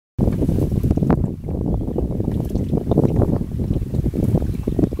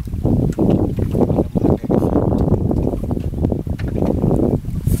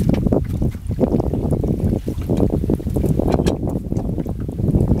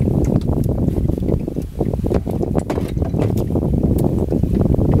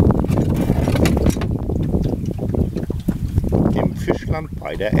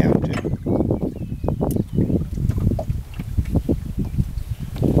der Ernte.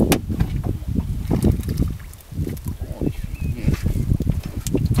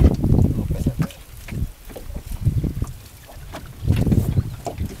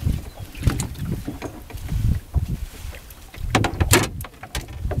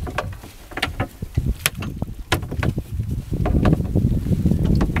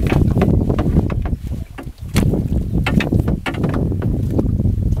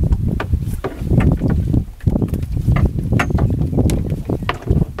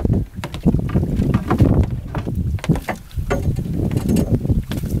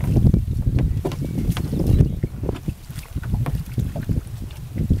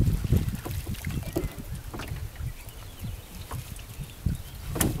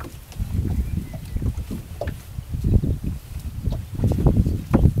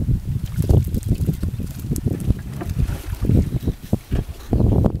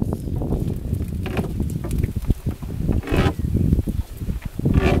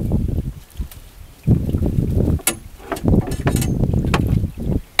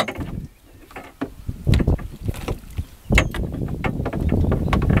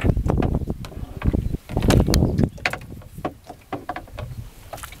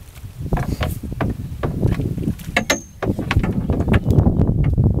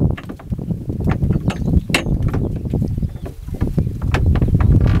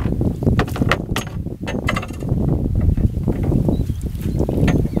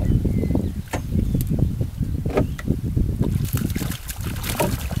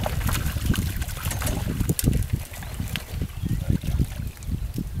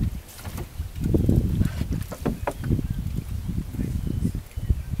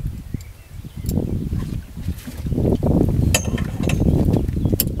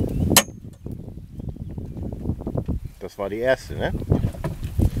 Das war die erste, ne?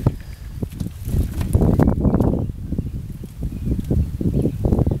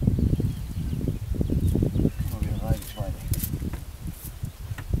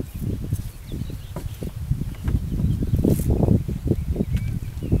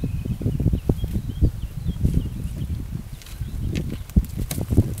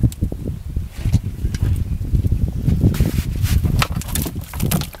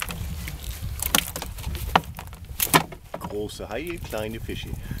 Große Haie, kleine Fische.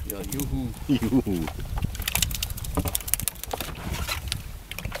 Ja, juhu. Juhu.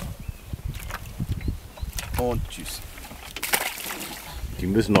 Und tschüss. Die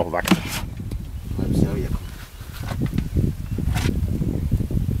müssen noch wachsen. Halbes Jahr wieder kommen.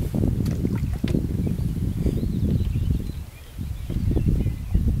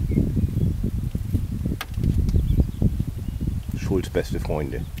 Schulz beste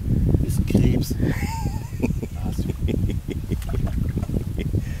Freunde. Ist Krebs.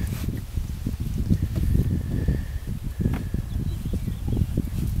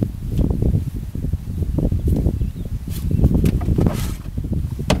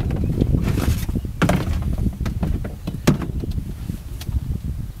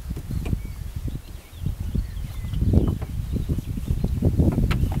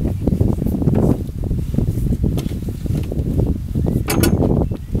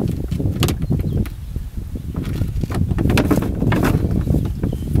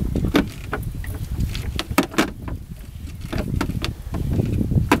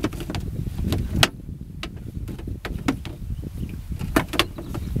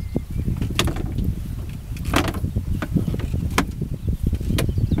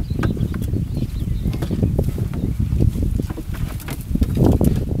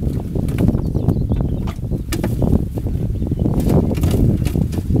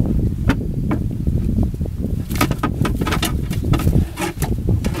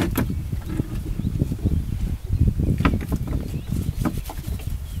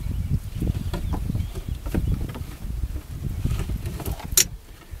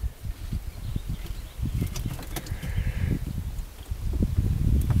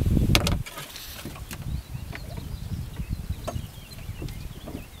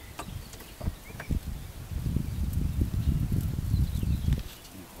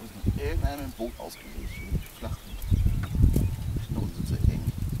 Irgendeinem Boot ausgelegt, flach und Knoten sind zu eng.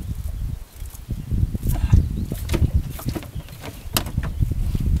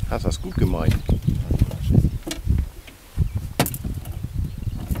 Hast das gut gemeint.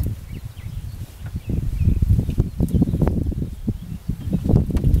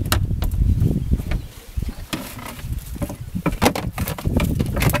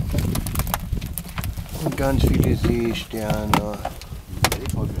 Und ganz viele Seesterne.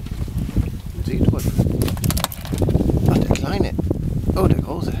 Seeteufel. Seeteufel. Ach, der Kleine. Oh, der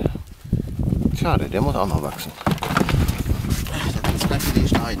Große. Schade, der muss auch noch wachsen. Da kannst du gleich für den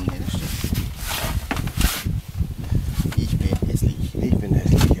schneiden hier. Das stimmt. Ich bin hässlich. Ich bin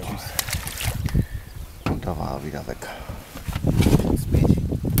hässlich, Jungs. Und da war er wieder weg. Das Mädchen.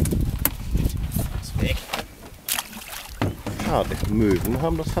 Ist weg. Schade, Möwen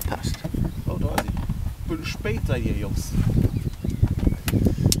haben das verpasst. Oh, da ist sie. Ich bin später hier, Jungs.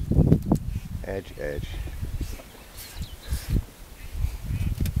 Edge, Edge.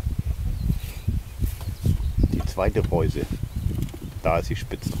 Die zweite Reuse. Da ist sie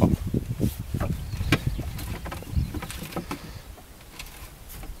spitz drauf.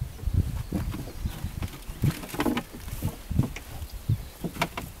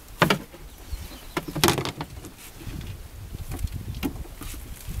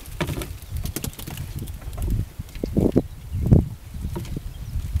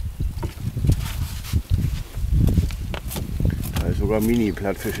 Da ist sogar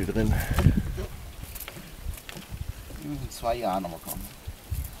Mini-Plattfische drin. In 2 Jahren nochmal kommen.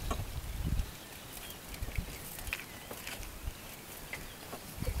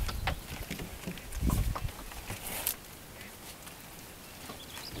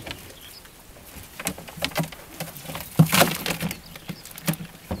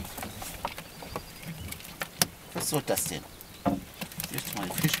 Was soll das denn? Jetzt mal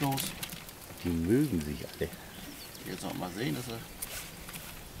den Fisch los. Die mögen sich alle. Jetzt noch mal sehen, dass er.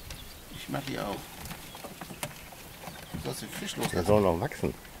 Ich mag die auch. Du sollst den Fisch los. Der soll noch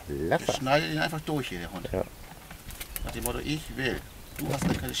wachsen. Lass Ich er. schneide ihn einfach durch hier, der Hund. Ja. Nach dem Motto, ich will. Du hast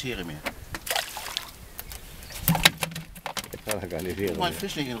dann keine Schere mehr. Jetzt hat er keine Du Schere meinen mehr.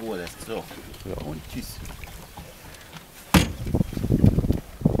 Fisch nicht in Ruhe lässt. So. Ja. Und tschüss.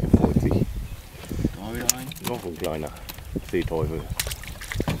 Der freut sich. Da mal wieder rein. Noch ein kleiner Seeteufel.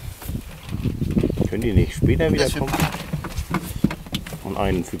 Können die nicht später wieder Das für kommen? Und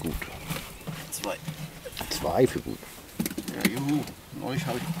einen für gut. 2. 2 für gut. Ja, juhu. Neulich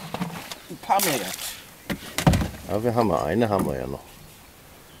habe ich ein paar mehr gehabt. Aber wir haben ja eine, haben wir ja noch.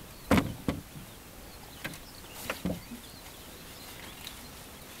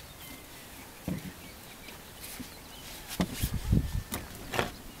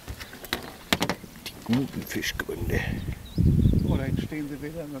 Die guten Fischgründe. Oh, da hinten stehen sie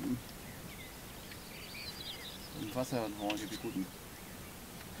wieder mit dem Wasser und wollen die guten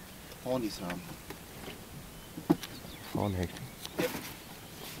Hornis haben. Hornhecht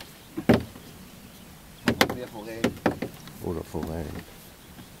Und mehr Forellen. oder Forellen.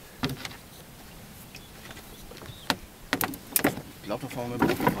 Ich glaube, da fahren wir mit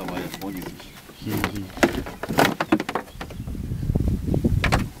dem Boot vorbei, da freuen die sich.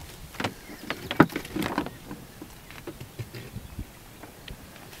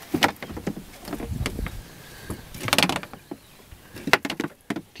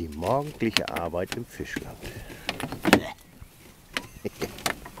 Die morgendliche Arbeit im Fischland.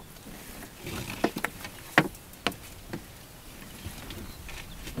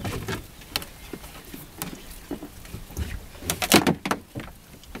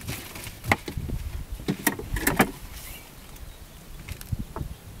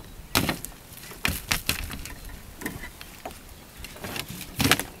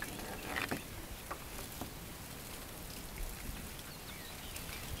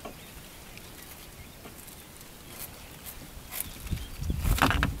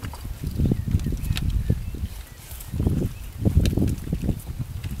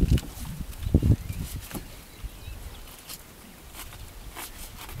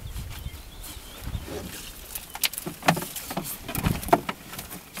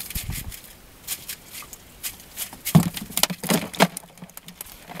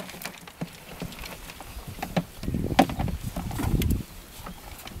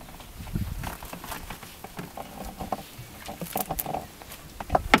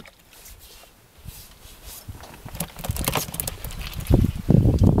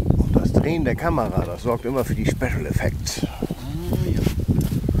 Das Drehen der Kamera, das sorgt immer für die Special Effects. Ja.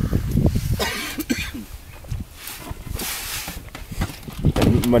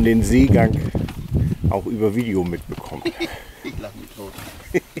 Damit man den Seegang auch über Video mitbekommt. Ich lache mich tot.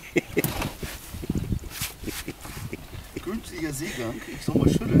 Günstiger Seegang, ich soll mal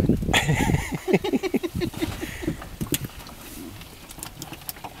schütteln.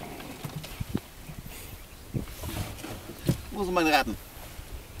 Wo sind meine Ratten?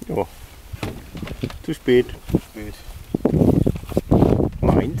 Jo. Zu spät. Spät.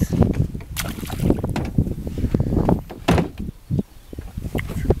 Meins. Jetzt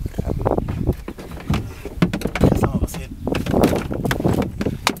haben wir was hin.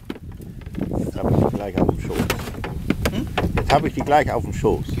 Jetzt habe ich die gleich auf dem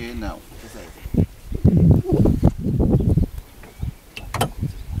Schoß. Genau. Das heißt.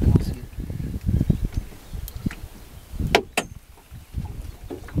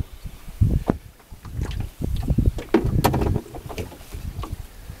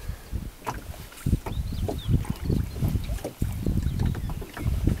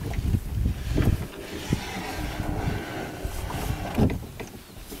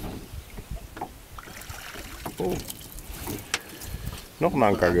 Noch einen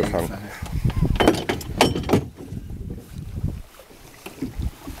Anker gefangen.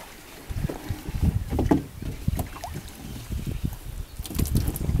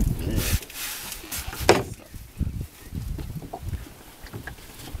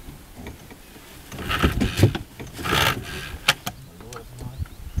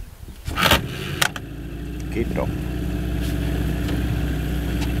 Geht doch.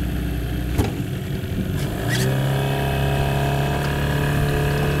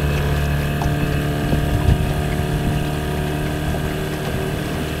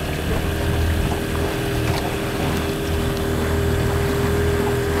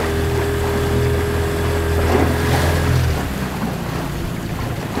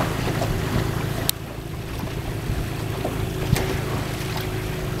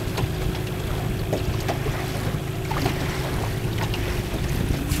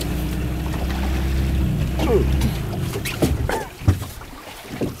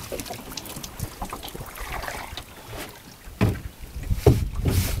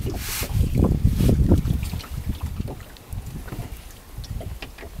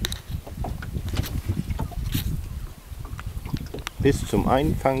 Bis zum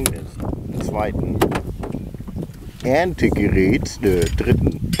Einfangen des zweiten Erntegeräts, der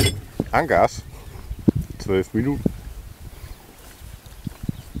dritten Ankers, 12 Minuten.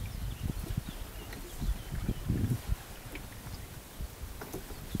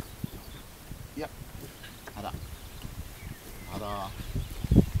 Ja, hat er. Hat er.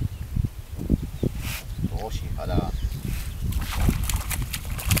 Roshi, hat er.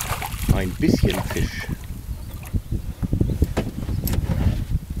 Ein bisschen Fisch.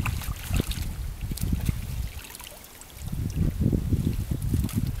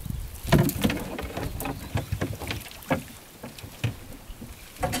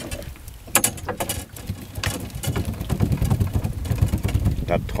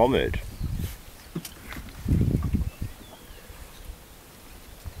 Da trommelt.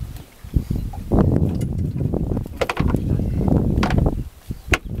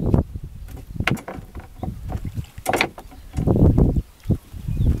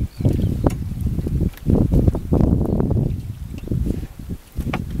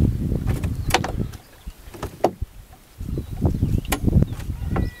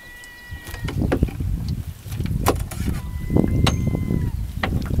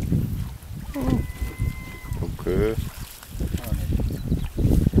 Okay.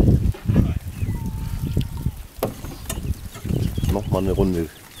 Nochmal eine Runde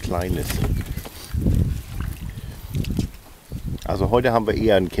Kleines. Also heute haben wir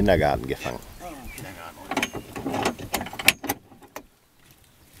eher einen Kindergarten gefangen.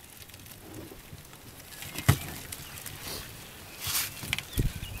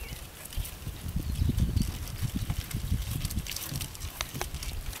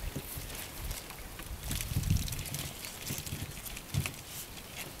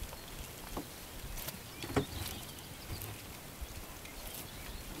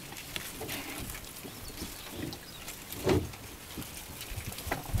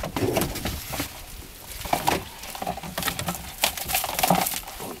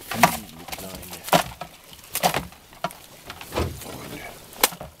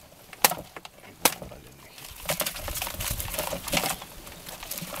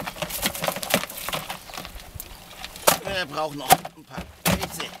 Wir brauchen noch ein paar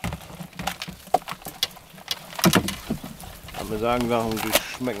Pilze. Aber sagen Sachen, die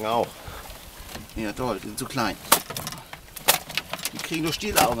schmecken auch. Ja toll, die sind zu klein. Die kriegen nur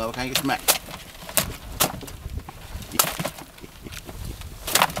Stielaugen, aber kein Geschmack.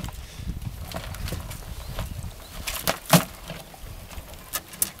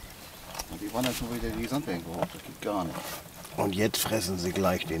 Und die wandern schon wieder die Sandbänke hoch, das geht gar nicht. Und jetzt fressen sie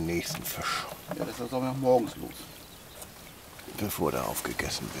gleich den nächsten Fisch, Ja, das ist auch noch morgens los. bevor der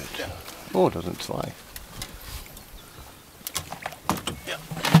aufgegessen wird. Ja. Oh, da sind zwei. Ja.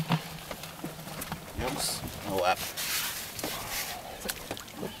 Jungs, hau ab.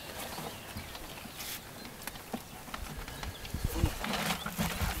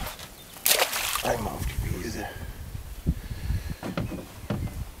 Einmal auf die Wiese.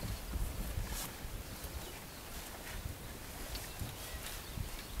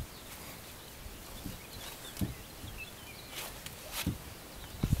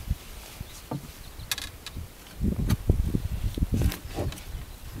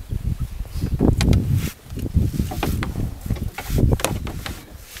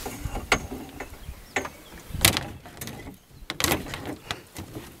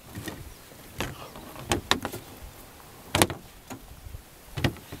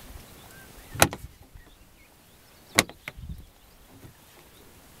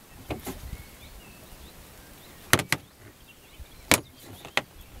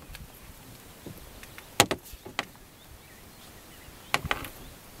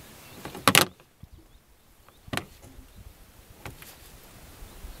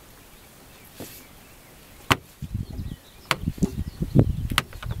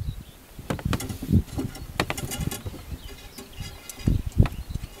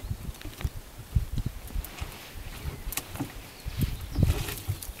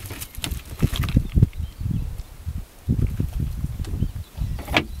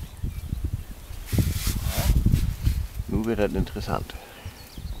 Nun wird das interessant.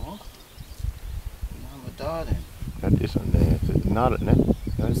 Oh. Was haben wir da denn? Das ist eine Nadel, ne?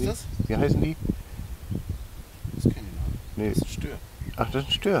 Was ist das? Wie heißen die? Das kenne ich noch. Nee. Das ist ein Stör. Ach, das ist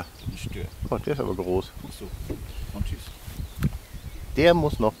ein Stör. Ein Stör. Oh, der ist aber groß. Ach so. Und tschüss. Der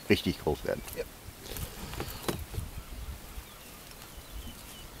muss noch richtig groß werden. Ja.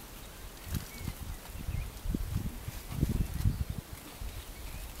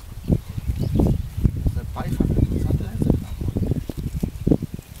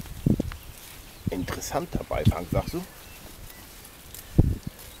 Interessanter Beifang, sagst du?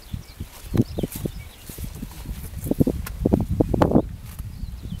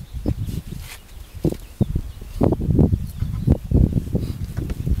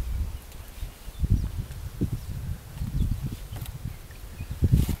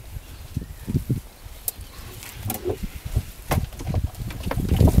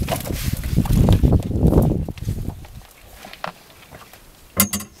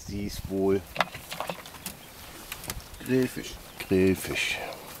 Sie ist wohl Grillfisch. Grillfisch.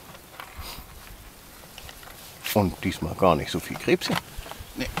 Und diesmal gar nicht so viel Krebse.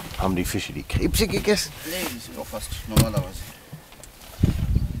 Nee. Haben die Fische die Krebse gegessen? Nee, die sind auch fast normalerweise.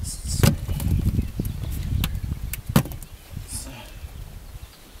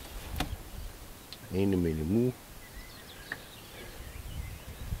 Eine Mille Mu.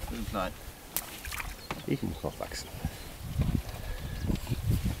 Die sind klein. Ich muss noch wachsen.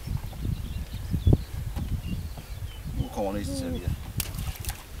 Kommen wir nächstes Jahr wieder.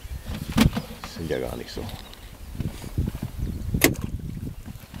 Das sind ja gar nicht so.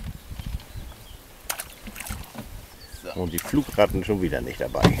 So. Und die Flugratten schon wieder nicht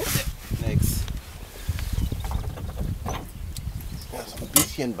dabei. Nix. Ja, so ein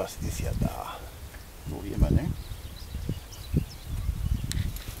bisschen was ist ja da. So wie immer, ne?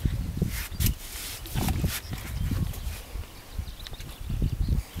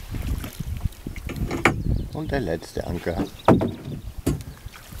 Und der letzte Anker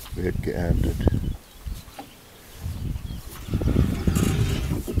wird geerntet.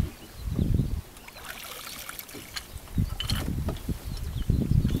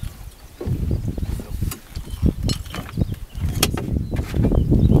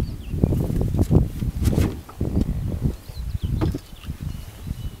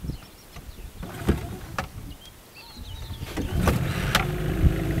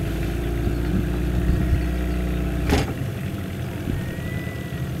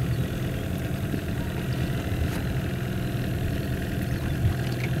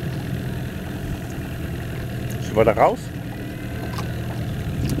 Schon wieder raus?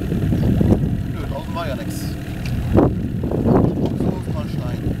 Nö, draußen war ja nichts. So muss man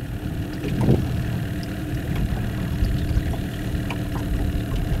schneiden.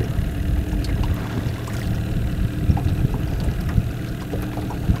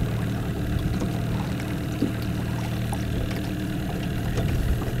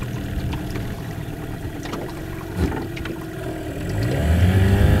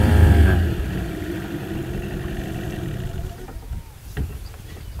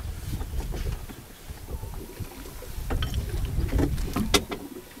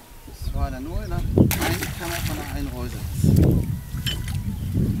 Das war dann nur in der einen Kammer von der einen Reuse.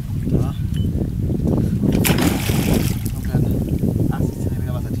 Da. Komplett 80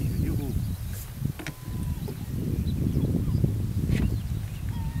 cm Wassertiefe. Juhu.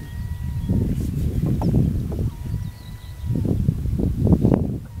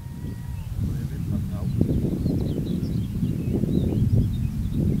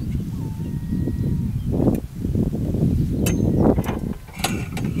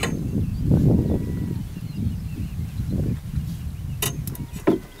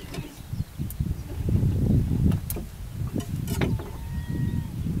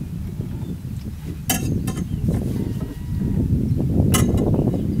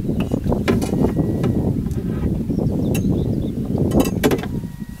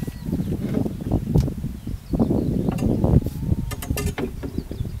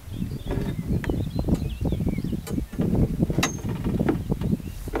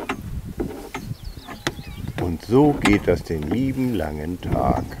 Und so geht das den lieben langen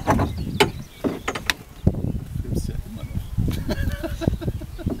Tag.